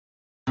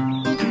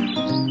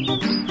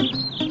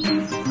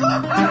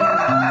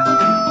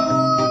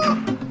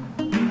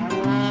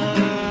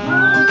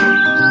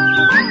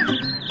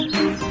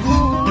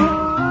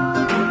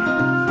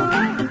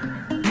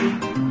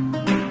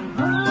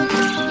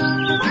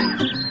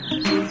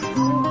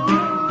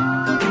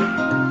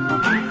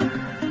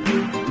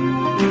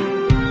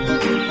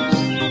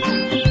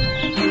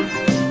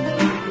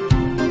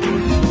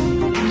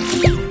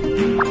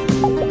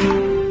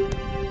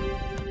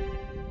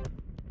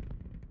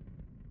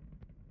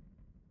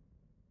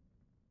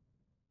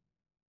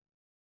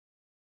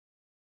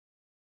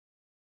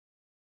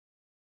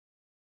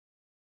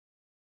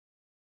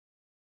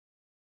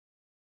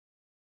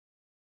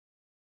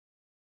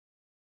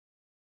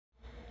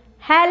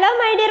Hello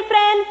my dear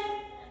friends.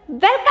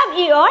 Welcome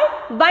you all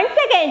once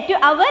again to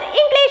our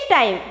English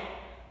time.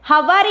 How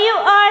are you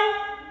all?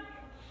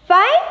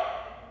 Fine?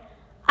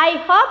 I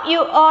hope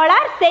you all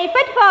are safe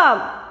at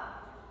home.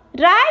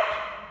 Right?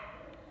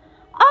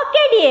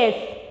 Okay dears.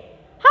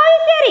 How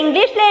is your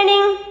English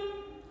learning?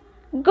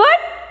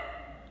 Good?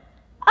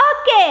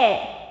 Okay.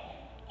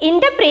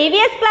 In the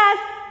previous class,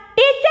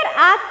 teacher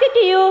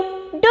asked you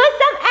do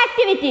some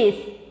activities.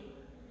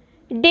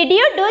 Did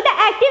you do the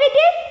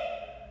activities?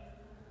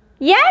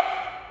 Yes?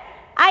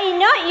 I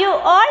know you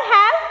all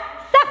have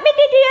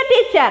submitted to your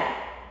teacher.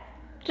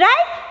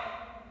 Right?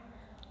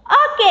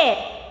 Okay.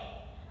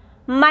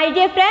 My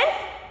dear friends,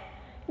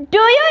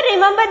 do you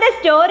remember the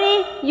story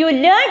you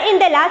learned in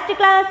the last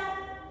class?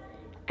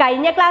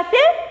 കഴിഞ്ഞ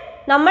ക്ലാസ്സിൽ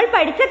നമ്മൾ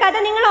പഠിച്ച കഥ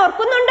നിങ്ങൾ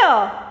ഓർക്കുന്നുണ്ടോ?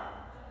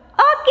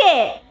 Okay.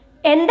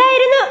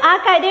 എന്തായിരുന്നു ആ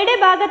കഥയുടെ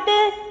ഭാഗത്ത്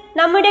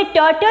നമ്മുടെ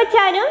ടോട്ടോ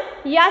ചാനും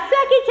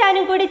യാസ്വാക്കി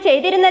ചാനും കൂടി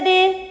ചെയ്തിരുന്നത്?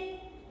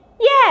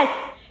 Yes,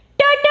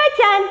 Toto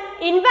Chan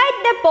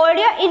invite the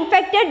polio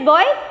infected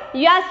boy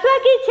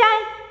യാസ്വാക്കി Chan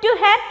to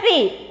her tree.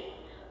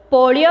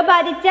 Polio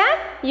ബാധിച്ച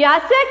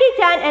യാസ്വാക്കി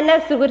ചാൻ എന്ന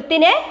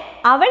സുഹൃത്തിനെ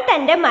അവൾ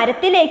തന്റെ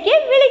മരത്തിലേക്ക്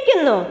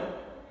വിളിക്കുന്നു.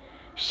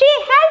 She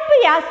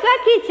help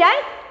യാസ്വാക്കി Chan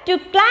to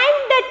climb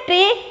the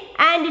tree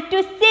and to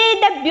see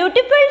the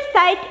beautiful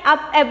sight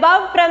up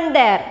above from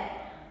there.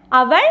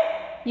 അവൾ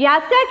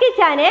യാസ്വാക്കി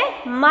ചാനെ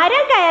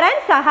മരം കയറാൻ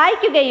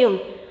സഹായിക്കുകയും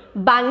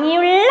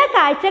ഭംഗിയുള്ള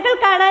കാഴ്ചകൾ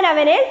കാണാൻ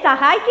അവനെ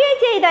സഹായിക്കുകയും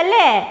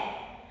ചെയ്തല്ലേ?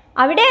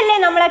 അവിടെയല്ലേ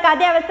നമ്മളെ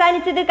കഥ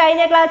അവസാനിച്ചത്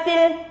കഴിഞ്ഞ ക്ലാസ്സിൽ?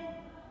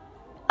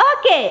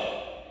 Okay.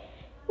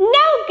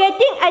 Now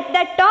getting at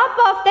the top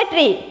of the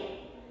tree.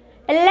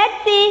 Let's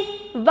see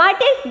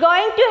what is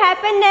going to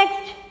happen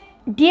next.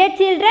 Dear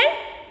children,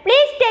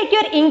 please take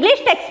your English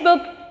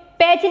textbook,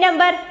 page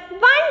number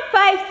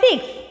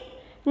 156.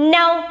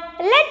 Now,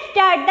 let's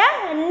start the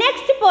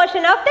next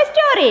portion of the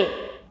story.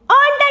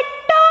 On the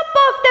top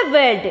of the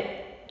world.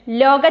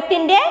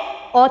 ലോകത്തിന്റെ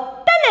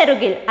ഒത്ത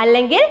നെറുകിൽ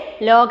അല്ലെങ്കിൽ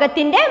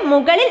ലോകത്തിന്റെ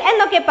മുകളിൽ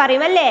എന്നൊക്കെ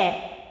പറയുമല്ലേ?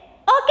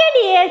 Okay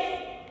dears,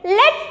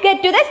 let's get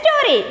to the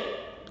story.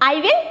 I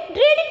will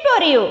read it for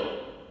you.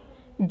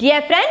 Dear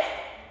friends,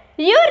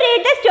 you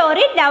read the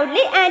story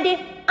loudly and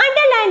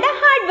underline the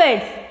hard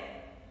words.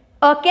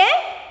 Okay?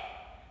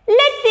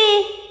 Let's see.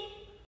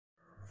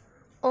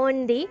 On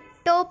the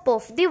top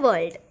of the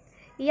world,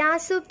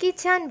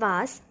 Yasuki-chan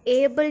was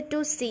able to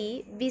see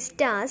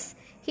vistas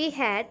he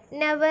had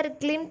never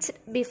glimpsed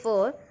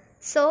before.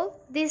 So,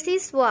 this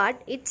is what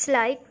it's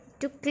like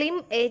to climb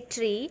a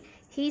tree,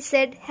 he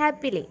said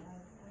happily.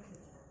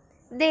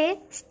 They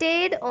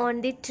stayed on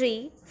the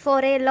tree for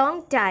a long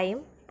time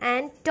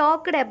and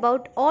talked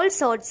about all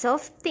sorts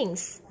of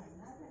things.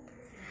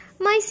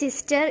 My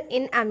sister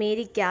in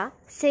America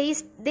says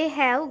they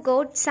have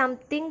got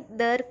something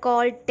there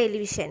called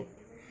television,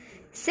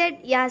 said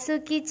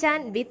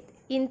Yasuki-chan with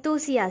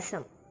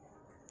enthusiasm.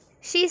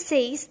 She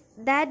says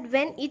that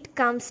when it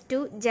comes to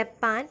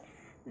Japan,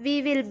 we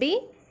will be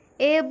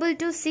able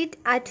to sit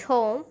at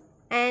home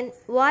and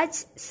watch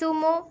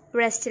sumo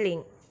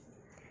wrestling.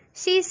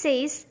 She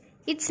says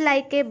it's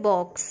like a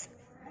box.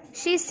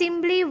 She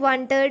simply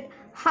wondered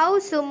how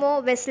sumo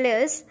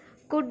wrestlers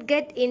could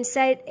get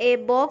inside a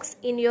box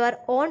in your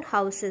own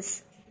houses.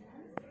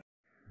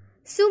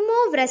 Sumo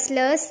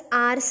wrestlers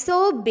are so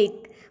big,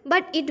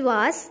 but it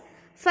was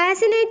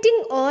fascinating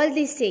all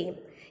the same.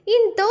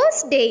 In those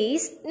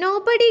days,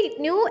 nobody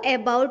knew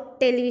about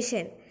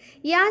television.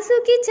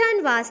 Yasuki-chan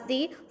was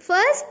the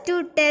first to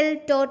tell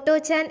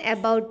Toto-chan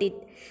about it.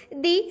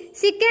 The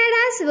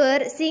cicadas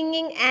were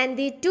singing and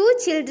the two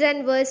children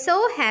were so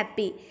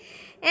happy.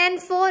 And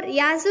for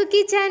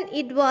Yasuki-chan,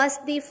 it was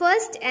the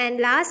first and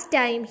last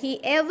time he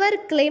ever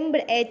climbed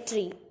a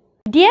tree.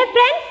 Dear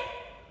friends,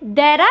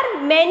 there are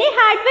many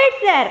hard words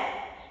there.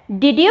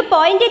 Did you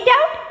point it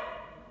out?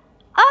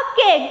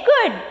 Okay,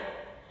 good.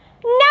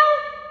 Now,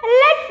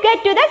 let's get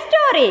to the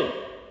story.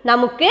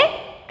 നമുക്ക്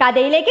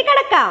കഥയിലേക്ക്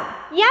കടക്കാം.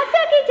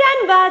 Yasuki-chan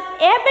was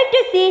able to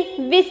see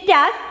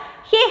vistas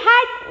he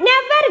had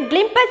never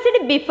glimpsed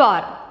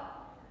before.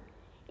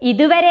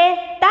 ഇതുവരെ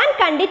താൻ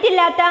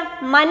കണ്ടിട്ടില്ലാത്ത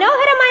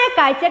മനോഹരമായ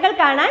കാഴ്ചകൾ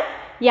കാണാൻ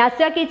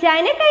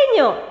യാസ്വാക്കി-ചാന്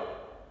കഴിഞ്ഞു.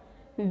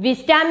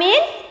 വിസ്റ്റ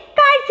മീൻസ്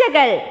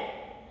കാഴ്ചകൾ,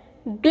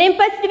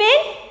 ഗ്ലിംപസ്ഡ്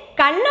means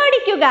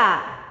കണ്ണോടിക്കുക.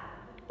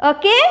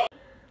 Okay?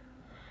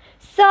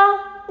 So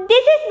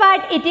this is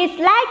what it is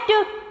like to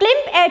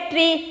ക്ലിംബ് A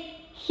tree,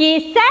 he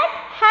said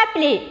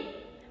happily.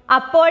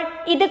 അപ്പോൾ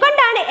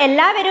ഇതുകൊണ്ടാണ്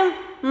എല്ലാവരും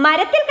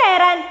മരത്തിൽ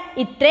കയറാൻ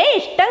ഇത്രേ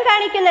ഇഷ്ടം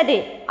കാണിക്കുന്നത്,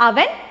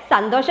 അവൻ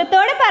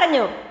സന്തോഷത്തോടെ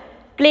പറഞ്ഞു.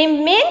 ക്ലിംബ്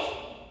മീൻസ്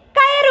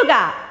കയറുക.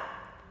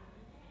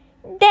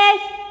 They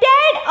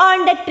stayed on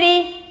the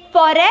tree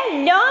for a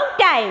long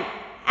time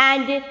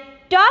and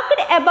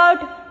talked about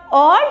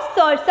all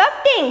sorts of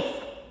things.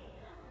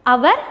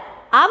 അവർ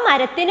ആ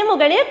മരത്തിന്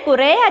മുകളിൽ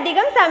കുറേ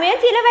അധികം സമയം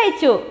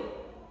ചിലവഴിച്ചു.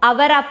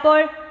 അവർ അപ്പോൾ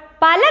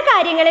പല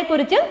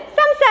കാര്യങ്ങളെക്കുറിച്ചും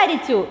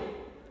സംസാരിച്ചു.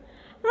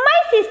 My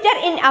sister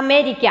in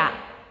America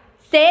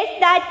says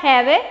that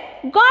have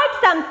got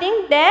something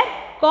there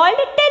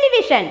called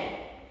television,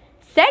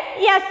 said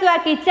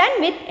Yasuaki-chan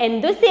with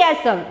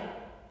enthusiasm.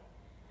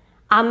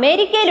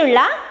 അമേരിക്കയിലുള്ള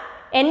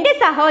എൻ്റെ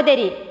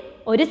സഹോദരി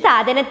ഒരു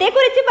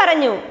സാധനത്തെക്കുറിച്ച്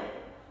പറഞ്ഞു.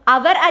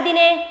 അവർ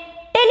അതിനെ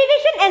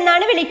ടെലിവിഷൻ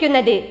എന്നാണ്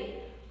വിളിക്കുന്നത്.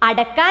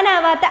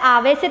 അടക്കാനാവാത്ത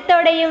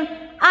ആവേശത്തോടെയും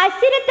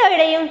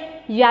ആശ്ചര്യത്തോടെയും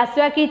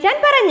യാസുവാക്കി-ചാൻ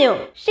പറഞ്ഞു.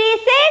 She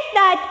says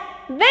that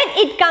when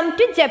it comes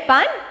to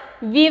Japan,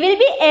 we will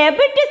be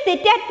able to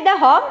sit at the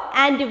home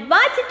and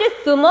watch the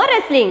sumo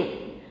wrestling.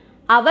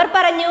 അവർ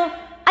പറഞ്ഞു,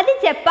 അത്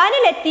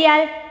ജപ്പാനിൽ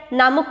എത്തിയാൽ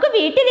നമുക്ക്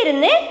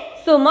വീട്ടിലിരുന്ന്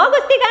സുമോ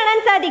ഗുസ്തി കാണാൻ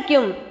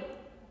സാധിക്കും.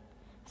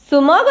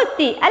 സുമോ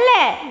ഗുസ്തി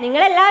അല്ലേ?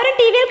 നിങ്ങൾ എല്ലാവരും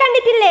ടിവിയിൽ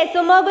കണ്ടിട്ടില്ലേ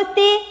സുമോ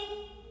ഗുസ്തി?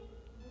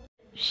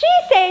 She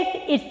says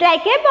it's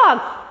like a box.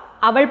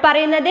 അവൾ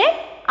പറയുന്നത്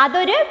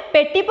അതൊരു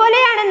പെട്ടി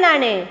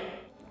പോലെയാണെന്നാണ്.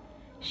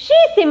 She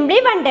simply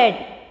wondered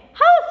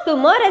how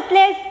sumo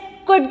wrestlers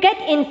could get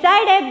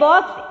inside a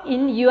box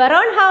in your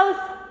own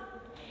house.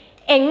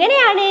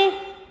 എങ്ങനെയാണ്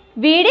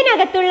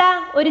വീടിനകത്തുള്ള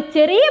ഒരു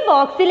ചെറിയ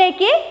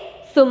ബോക്സിലേക്ക്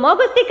സുമോ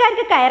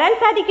ഗുസ്തിക്കാർക്ക് കയറാൻ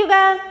സാധിക്കുക?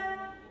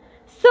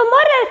 Sumo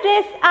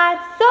wrestlers are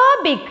so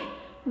big,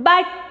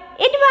 but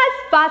it was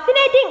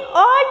fascinating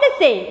all the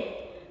same.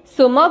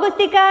 Sumo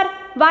ഗുസ്തിക്കാർ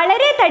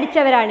വളരെ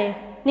തടിച്ചവരാണ്.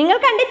 നിങ്ങൾ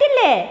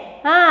കണ്ടിട്ടില്ലേ?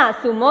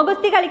 സുമോ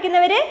ഗുസ്തി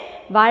കളിക്കുന്നവര്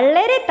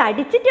വളരെ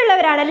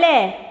തടിച്ചിട്ടുള്ളവരാണല്ലേ.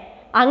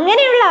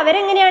 അങ്ങനെയുള്ള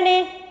അവരെങ്ങനെയാണ്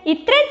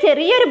ഇത്രയും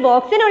ചെറിയൊരു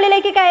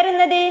ബോക്സിനുള്ളിലേക്ക്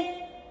കയറുന്നത്?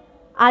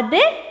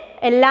 അത്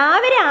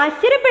എല്ലാവരെയും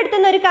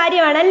ആശ്ചര്യപ്പെടുത്തുന്ന ഒരു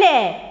കാര്യമാണല്ലേ.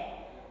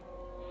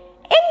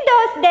 In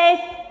those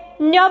days,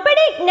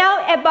 nobody knew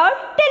about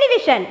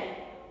television.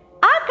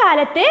 ആ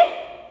കാലത്ത്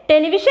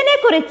ടെലിവിഷനെ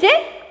കുറിച്ച്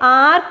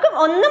ആർക്കും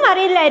ഒന്നും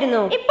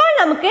അറിയില്ലായിരുന്നു. ഇപ്പോൾ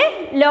നമുക്ക്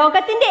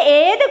ലോകത്തിന്റെ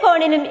ഏത്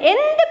കോണിലും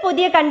എന്ത്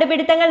പുതിയ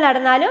കണ്ടുപിടുത്തങ്ങൾ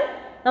നടന്നാലും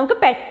നമുക്ക്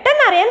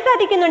പെട്ടെന്ന് അറിയാൻ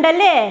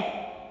സാധിക്കുന്നുണ്ടല്ലേ.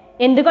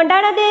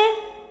 എന്തുകൊണ്ടാണത്?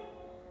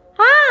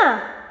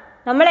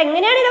 നമ്മൾ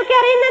എങ്ങനെയാണ് ഇതൊക്കെ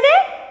അറിയുന്നത്?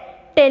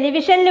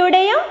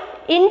 ടെലിവിഷനിലൂടെയും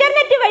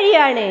ഇന്റർനെറ്റ്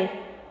വഴിയാണ്.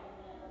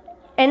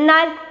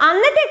 എന്നാൽ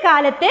അന്നത്തെ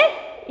കാലത്ത്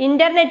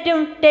ഇന്റർനെറ്റും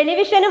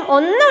ടെലിവിഷനും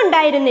ഒന്നും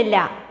ഉണ്ടായിരുന്നില്ല.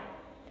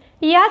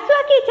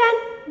 യാസുവാക്കി-ചാൻ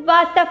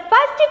was the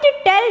first to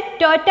tell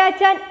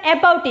ടോട്ടോ-ചാൻ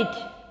about it.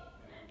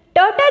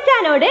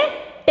 ടോട്ടോ-ചാനോട്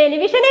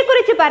ടെലിവിഷനെ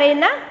കുറിച്ച്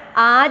പറയുന്ന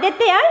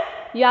ആദ്യത്തെ ആൾ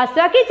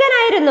യാസുവാക്കി-ചാൻ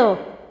ആയിരുന്നു.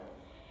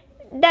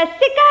 The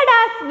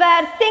cicadas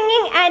were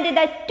singing and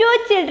the two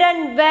children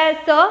were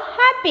so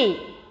happy.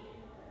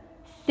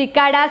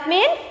 Cicadas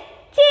means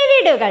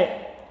ചീവീടുകൾ.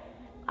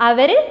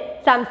 അവർ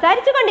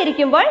സംസാരിച്ചു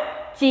കൊണ്ടിരിക്കുമ്പോൾ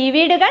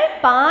ചീവീടുകൾ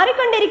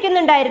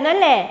പാറിക്കൊണ്ടിരിക്കുന്നുണ്ടായിരുന്നു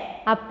അല്ലേ.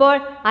 അപ്പോൾ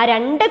ആ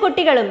രണ്ട്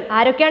കുട്ടികളും,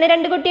 ആരൊക്കെയാണ്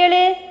രണ്ട് കുട്ടികൾ?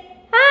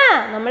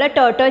 നമ്മളെ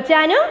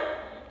ടോട്ടോ-ചാനും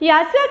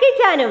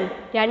യാസുവാക്കി-ചാനും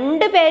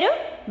രണ്ടുപേരും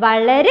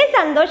വളരെ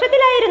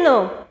സന്തോഷത്തിലായിരുന്നു.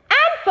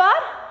 And for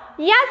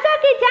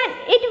Yasuaki-chan,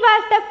 it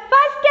was the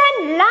first and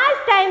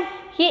last time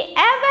he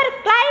ever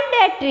climbed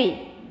a tree.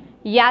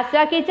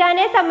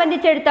 യാസുവാക്കി-ചാനെ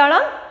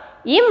സംബന്ധിച്ചിടത്തോളം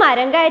ഈ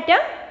മരം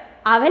കയറ്റം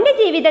അവന്റെ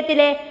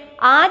ജീവിതത്തിലെ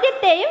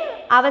ആദ്യത്തെയും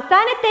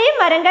അവസാനത്തെയും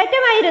മരം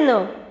കയറ്റമായിരുന്നു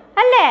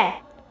അല്ലേ.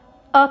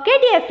 ഓക്കെ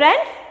ഡിയർ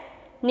ഫ്രണ്ട്സ്,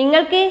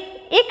 നിങ്ങൾക്ക്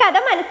ഈ കഥ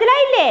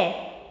മനസ്സിലായില്ലേ?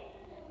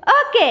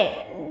 Okay,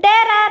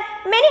 there are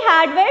many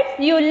hard words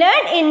you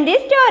learned in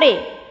this story.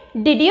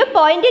 Did you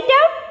point it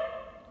out?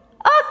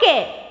 Okay.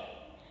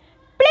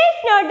 Please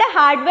note the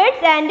hard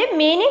words and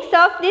meanings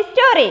of this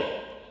story.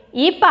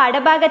 ഈ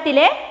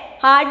പാഠഭാഗത്തിലെ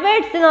ഹാർഡ്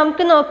വേർഡ്സ്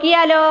നമുക്ക്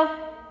നോക്കിയാലോ?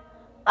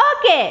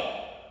 Okay.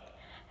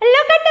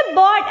 Look at the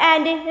board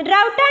and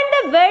write down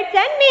the words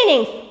and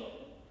meanings.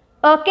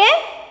 Okay?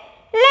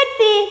 Let's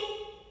see.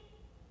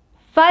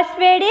 First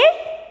word is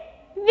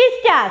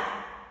vistas.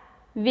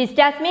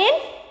 Vistas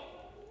means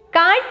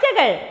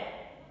കാഴ്ചകൾ.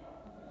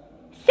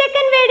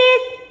 Second word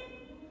is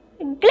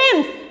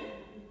glimpse.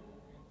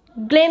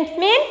 Glimpse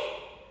means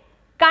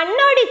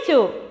കണ്ണോടിച്ചു.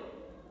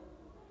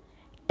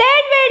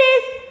 Third word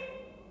is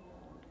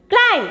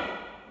climb.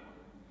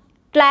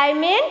 Climb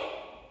means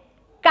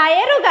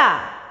കയറുക.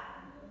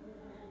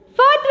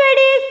 Fourth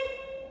word is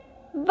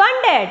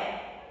wondered.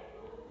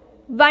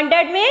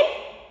 Wondered means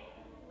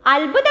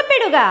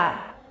അത്ഭുതപ്പെടുക.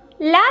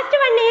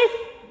 Last one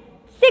is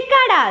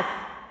സിക്കാഡാസ്.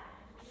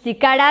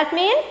 സിക്കാഡാസ്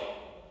means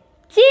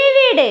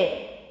ചീവീട്.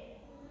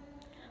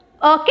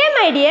 Okay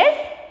my dears,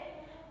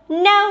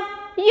 now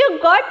you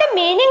got the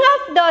meaning of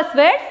those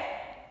words.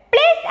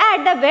 Please add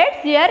the words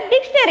to your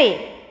dictionary.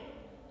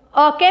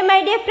 Okay my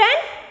dear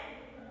friends,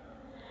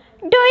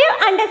 do you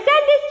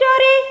understand this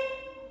story?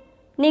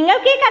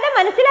 നിങ്ങൾക്ക് ഈ കഥ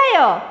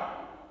മനസ്സിലായോ?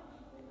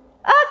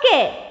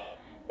 Okay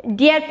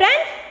dear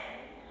friends,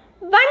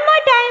 one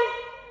more time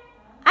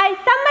I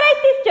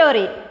summarize this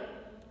story.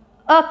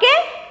 Okay,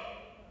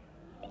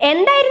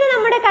 എന്തായിരുന്നു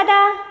നമ്മുടെ കഥ?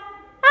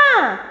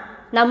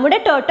 നമ്മുടെ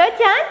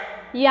ടോട്ടോ-ചാൻ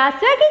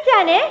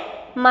യാസുവാക്കി-ചാനെ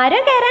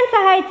മരം കയറാൻ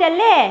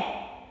സഹായിച്ചല്ലേ.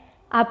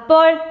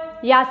 അപ്പോൾ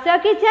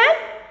യാസുവാക്കി-ചാൻ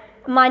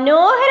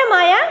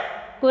മനോഹരമായ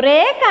കുറേ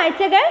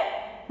കാഴ്ചകൾ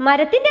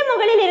മരത്തിന്റെ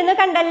മുകളിൽ ഇരുന്ന്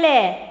കണ്ടല്ലേ.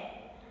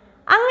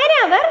 അങ്ങനെ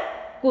അവർ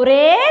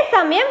കുറേ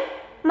സമയം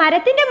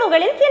മരത്തിന്റെ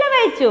മുകളിൽ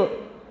ചിലവഴിച്ചു.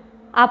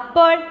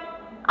 അപ്പോൾ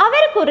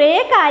അവർ കുറേ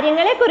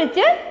കാര്യങ്ങളെ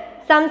കുറിച്ച്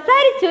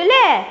സംസാരിച്ചു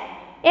അല്ലേ.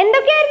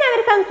 എന്തൊക്കെയായിരുന്നു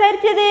അവർ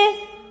സംസാരിച്ചത്?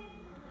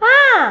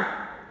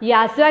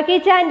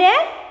 യാസുവാക്കി-ചാന്റെ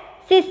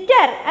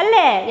സിസ്റ്റർ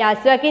അല്ലേ,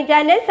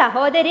 യാസുവാക്കി-ചാന്റെ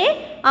സഹോദരി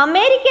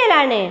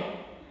അമേരിക്കയിലാണ്.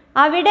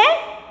 അവിടെ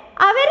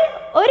അവർ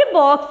ഒരു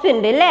ബോക്സ്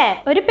ഉണ്ട് അല്ലേ,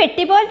 ഒരു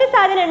പെട്ടി പോലത്തെ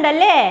സാധനം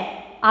ഉണ്ടല്ലേ,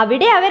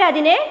 അവിടെ അവർ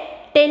അതിനെ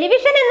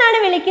ടെലിവിഷൻ എന്നാണ്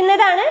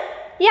വിളിക്കുന്നതാണ്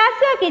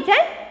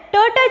യാസുവാക്കി-ചാൻ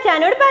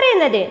ടോട്ടോ-ചാനോട്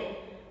പറയുന്നത്.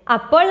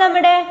 അപ്പോൾ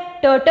നമ്മുടെ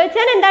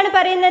ടോട്ടോ-ചാൻ എന്താണ്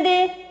പറയുന്നത്?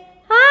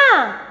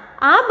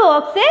 ആ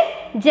ബോക്സ്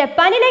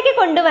ജപ്പാനിലേക്ക്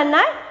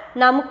കൊണ്ടുവന്നാൽ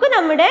നമുക്ക്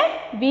നമ്മുടെ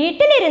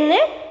വീട്ടിലിരുന്ന്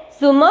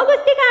സുമോ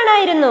ഗുസ്തി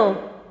കാണായിരുന്നു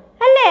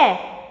അല്ലേ?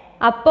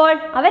 അപ്പോൾ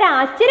അവർ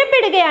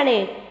ആശ്ചര്യപ്പെടുകയാണ്,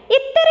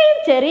 ഇത്രയും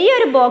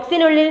ചെറിയൊരു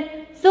ബോക്സിനുള്ളിൽ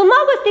സുമോ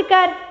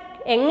ഗുസ്തിക്കാർ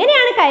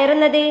എങ്ങനെയാണ്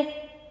കയറുന്നത്?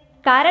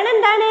 കാരണം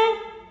എന്താണ്?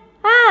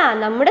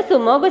 നമ്മുടെ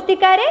സുമോ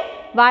ഗുസ്തിക്കാര്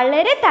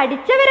വളരെ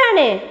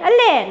തടിച്ചവരാണ്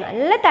അല്ലേ,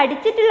 നല്ല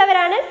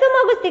തടിച്ചിട്ടുള്ളവരാണ്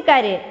സുമോ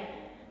ഗുസ്തിക്കാര്.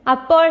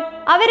 അപ്പോൾ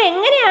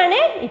അവരെങ്ങനെയാണ്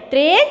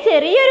ഇത്രയും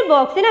ചെറിയൊരു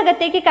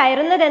ബോക്സിനകത്തേക്ക്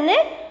കയറുന്നതെന്ന്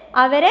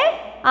അവരെ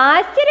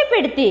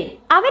ആശ്ചര്യപ്പെടുത്തി.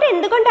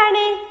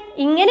 അവരെന്തുകൊണ്ടാണ്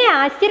ഇങ്ങനെ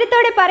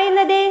ആശ്ചര്യത്തോടെ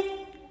പറയുന്നത്?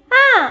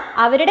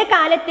 അവരുടെ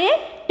കാലത്ത്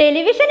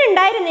ടെലിവിഷൻ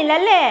ഉണ്ടായിരുന്നില്ല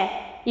അല്ലേ?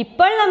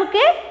 ഇപ്പോൾ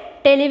നമുക്ക്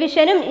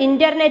ടെലിവിഷനും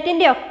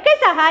ഇന്റർനെറ്റിന്റെ ഒക്കെ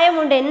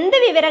സഹായമുണ്ട് എന്ത്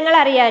വിവരങ്ങൾ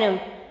അറിയാനും.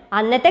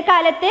 അന്നത്തെ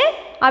കാലത്ത്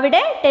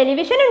അവിടെ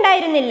ടെലിവിഷൻ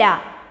ഉണ്ടായിരുന്നില്ല.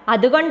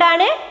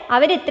 അതുകൊണ്ടാണ്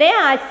അവരിത്രയും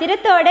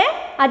ആശ്ചര്യത്തോടെ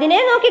അതിനെ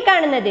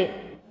നോക്കിക്കാണുന്നത്.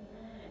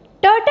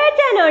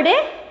 ടോട്ടോ-ചാനോട്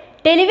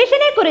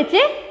ടെലിവിഷനെ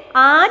കുറിച്ച്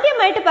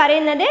ആദ്യമായിട്ട്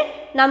പറയുന്നത്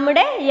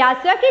നമ്മുടെ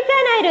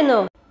യാസുവാക്കി-ചാൻ ആയിരുന്നു.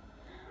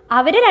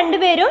 അവര്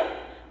രണ്ടുപേരും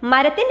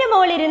മരത്തിന്റെ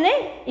മുകളിലിരുന്ന്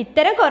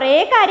ഇത്തരം കുറേ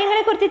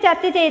കാര്യങ്ങളെ കുറിച്ച്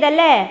ചർച്ച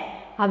ചെയ്തല്ലേ?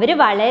 അവര്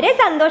വളരെ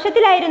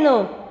സന്തോഷത്തിലായിരുന്നു.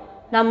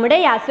 നമ്മുടെ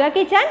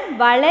യാസുവാക്കി-ചാൻ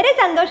വളരെ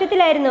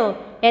സന്തോഷത്തിലായിരുന്നു.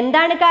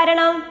 എന്താണ്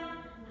കാരണം?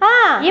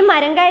 ഈ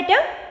മരം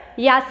കയറ്റം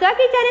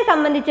യാസുവാക്കി-ചാനെ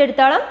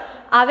സംബന്ധിച്ചിടത്തോളം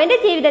അവന്റെ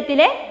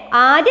ജീവിതത്തിലെ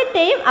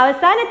ആദ്യത്തെയും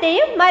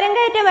അവസാനത്തെയും മരം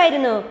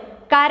കയറ്റമായിരുന്നു.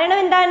 കാരണം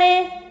എന്താണ്?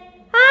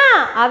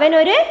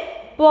 അവനൊരു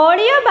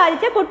പോളിയോ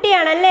ബാധിച്ച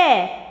കുട്ടിയാണല്ലേ.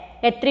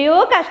 എത്രയോ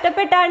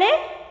കഷ്ടപ്പെട്ടാണ്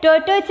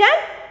ടോട്ടോ-ചാൻ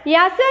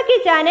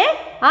യാസുവാക്കി-ചാനെ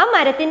ആ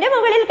മരത്തിന്റെ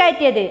മുകളിൽ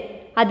കയറ്റിയത്.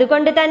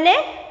 അതുകൊണ്ട് തന്നെ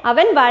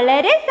അവൻ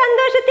വളരെ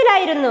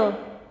സന്തോഷത്തിലായിരുന്നു.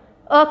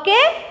 ഓക്കെ,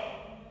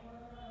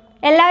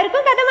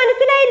 എല്ലാവർക്കും കഥ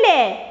മനസ്സിലായില്ലേ?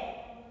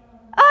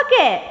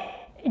 Okay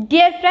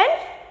dear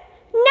friends,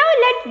 now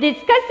let's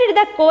discuss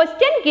the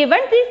question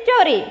given this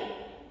story.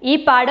 ഈ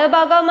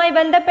പാഠഭാഗവുമായി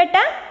ബന്ധപ്പെട്ട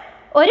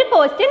ഒരു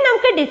ക്വസ്റ്റ്യൻ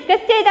നമുക്ക്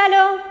ഡിസ്കസ്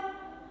ചെയ്താലോ?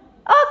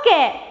 Okay,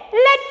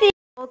 let's see.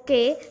 ഓക്കെ,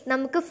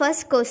 നമുക്ക്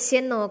ഫസ്റ്റ്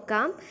ക്വസ്റ്റ്യൻ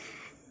നോക്കാം.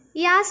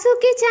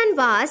 യാസുക്കി-ചാൻ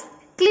was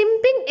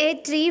ക്ലിംബിംഗ് A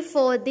tree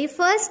for the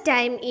first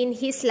time in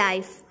his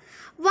life.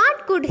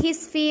 What could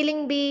his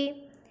feeling B?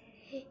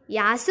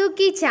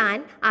 യാസുക്കി-ചാൻ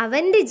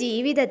അവൻ്റെ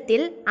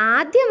ജീവിതത്തിൽ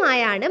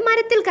ആദ്യമായാണ്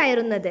മരത്തിൽ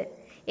കയറുന്നത്.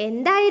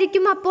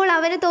 എന്തായിരിക്കും അപ്പോൾ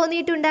അവന്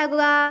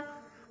തോന്നിയിട്ടുണ്ടാകുക?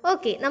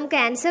 ഓക്കെ, നമുക്ക്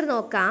ആൻസർ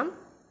നോക്കാം.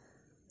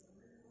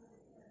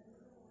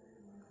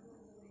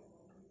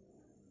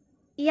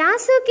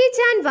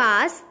 Yasuki-chan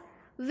was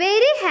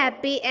very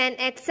happy and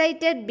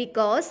excited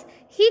because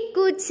he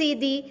could see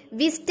the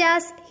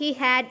vistas he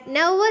had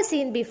never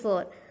seen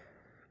before.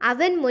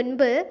 അവൻ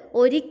മുൻപ്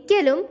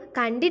ഒരിക്കലും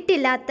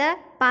കണ്ടിട്ടില്ലാത്ത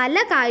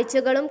പല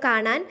കാഴ്ചകളും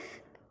കാണാൻ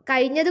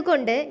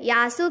കഴിഞ്ഞതുകൊണ്ട്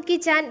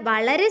യാസുക്കി-ചാൻ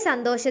വളരെ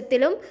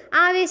സന്തോഷത്തിലും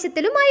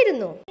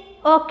ആവേശത്തിലുമായിരുന്നു.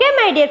 ഓക്കെ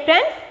മൈ ഡിയർ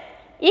ഫ്രണ്ട്സ്,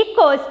 ഈ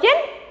ക്വസ്റ്റ്യൻ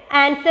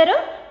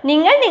ആൻസറും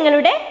നിങ്ങൾ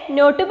നിങ്ങളുടെ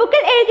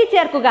നോട്ട്ബുക്കിൽ എഴുതി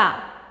ചേർക്കുക.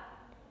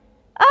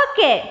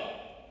 Okay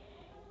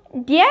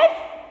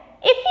dears,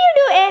 if you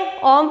do A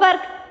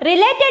homework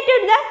related to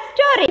the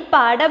story,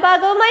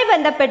 പാഠഭാഗവുമായി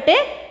ബന്ധപ്പെട്ട്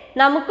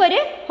നമുക്കൊരു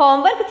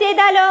ഹോംവർക്ക്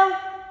ചെയ്താലോ?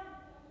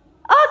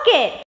 Okay,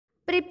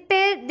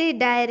 prepare the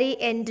diary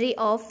entry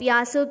of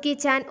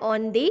യാസുക്കി-ചാൻ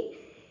on the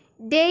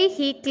day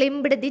he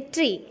ക്ലിംബ്ഡ് the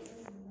tree.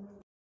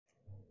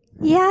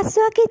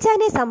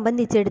 യാസുവാക്കി-ചാനെ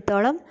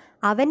സംബന്ധിച്ചിടത്തോളം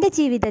അവൻ്റെ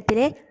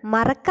ജീവിതത്തിലെ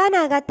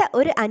മറക്കാനാകാത്ത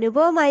ഒരു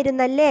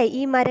അനുഭവമായിരുന്നല്ലേ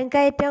ഈ മരം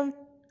കയറ്റം.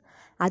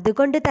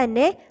 അതുകൊണ്ട്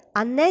തന്നെ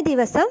അന്നേ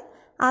ദിവസം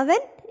അവൻ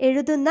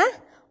എഴുതുന്ന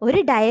ഒരു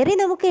ഡയറി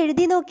നമുക്ക്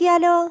എഴുതി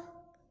നോക്കിയാലോ?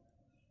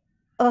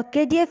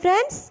 ഓക്കെ ഡിയർ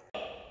ഫ്രണ്ട്സ്,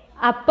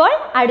 അപ്പോൾ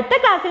അടുത്ത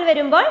ക്ലാസ്സിൽ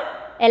വരുമ്പോൾ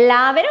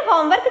എല്ലാവരും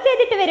ഹോംവർക്ക്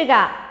ചെയ്തിട്ട് വരിക.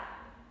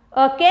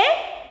 Okay,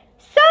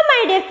 so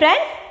my dear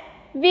friends,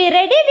 V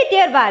ready with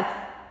your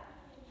works.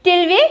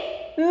 Till V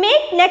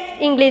meet next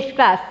English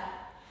class.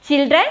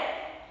 Children,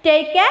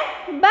 take care.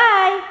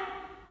 Bye.